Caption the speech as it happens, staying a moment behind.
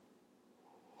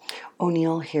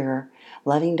O'Neill here,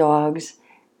 loving dogs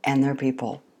and their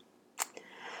people.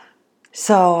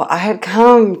 So I had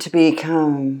come to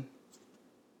become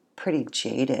pretty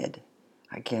jaded,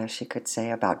 I guess you could say,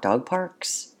 about dog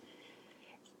parks.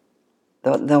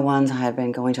 The ones I had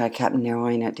been going to, I kept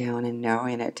narrowing it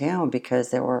down because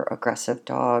there were aggressive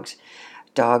dogs,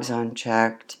 dogs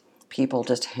unchecked, people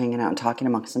just hanging out and talking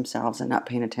amongst themselves and not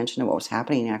paying attention to what was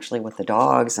happening actually with the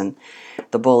dogs and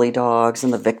the bully dogs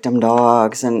and the victim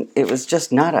dogs. And it was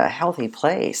just not a healthy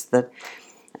place.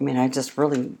 I just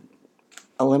really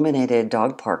eliminated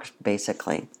dog parks,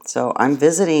 basically. So I'm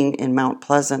visiting in Mount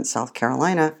Pleasant, South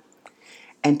Carolina,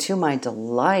 and to my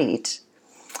delight,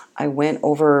 I went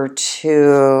over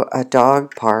to a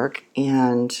dog park,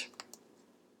 and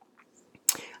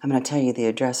I'm going to tell you the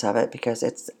address of it because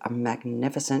it's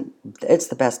it's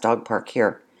the best dog park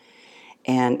here.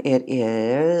 And it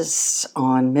is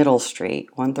on Middle Street,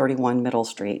 131 Middle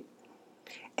Street,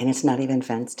 and it's not even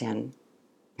fenced in.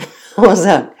 What's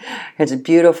that? It's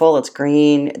beautiful. It's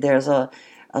green. There's a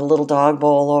little dog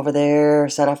bowl over there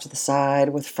set off to the side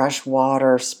with fresh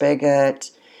water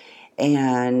spigot,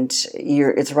 and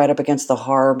it's right up against the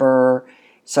harbor.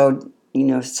 So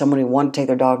if somebody wanted to take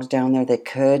their dogs down there, they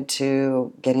could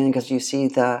to get in because you see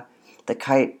the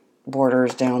kite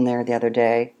borders down there the other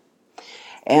day,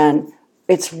 and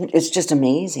it's just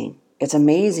amazing. It's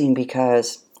amazing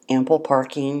because ample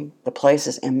parking. The place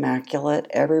is immaculate.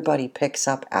 Everybody picks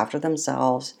up after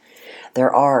themselves.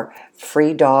 There are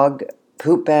free dog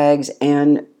poop bags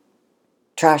and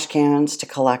trash cans to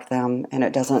collect them, and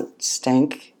it doesn't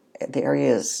stink. The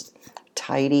area is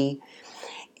tidy.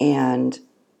 And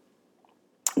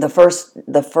the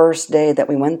first day that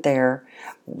we went there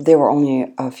were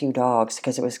only a few dogs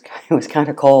because it was kind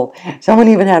of cold. Someone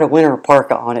even had a winter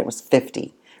parka on. It was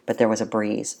 50, but there was a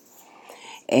breeze.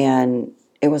 And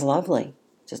it was lovely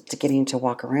just getting to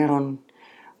walk around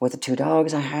with the two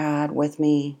dogs I had with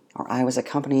me, or I was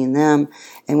accompanying them,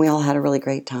 and we all had a really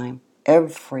great time.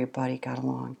 Everybody got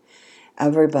along.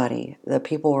 Everybody. The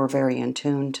people were very in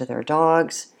tune to their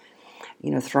dogs,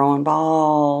 throwing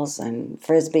balls and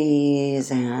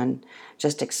frisbees and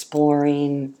just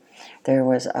exploring. There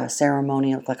was a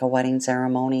ceremony, like a wedding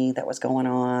ceremony that was going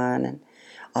on and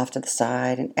off to the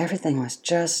side, and everything was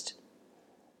just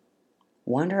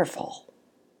wonderful.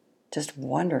 Just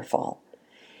wonderful.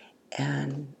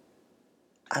 And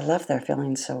I left there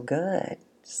feeling so good.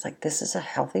 It's like, this is a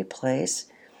healthy place.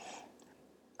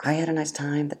 I had a nice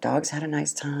time. The dogs had a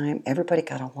nice time. Everybody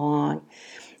got along.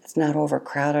 It's not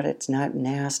overcrowded. It's not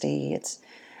nasty. It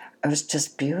was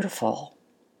just beautiful.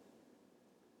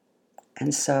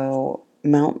 And so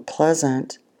Mount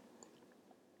Pleasant,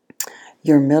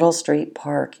 your Middle Street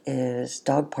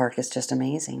dog park is just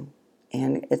amazing.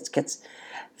 And it gets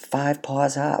 5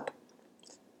 paws up.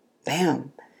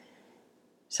 Bam.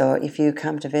 So if you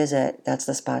come to visit, that's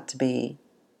the spot to be.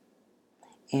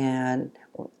 And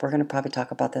we're going to probably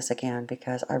talk about this again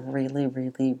because I really,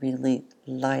 really, really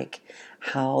like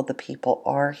how the people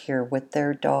are here with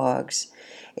their dogs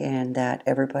and that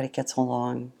everybody gets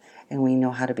along and we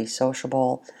know how to be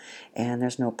sociable and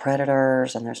there's no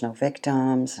predators and there's no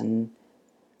victims and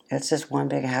it's just one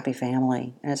big happy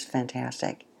family and it's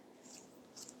fantastic.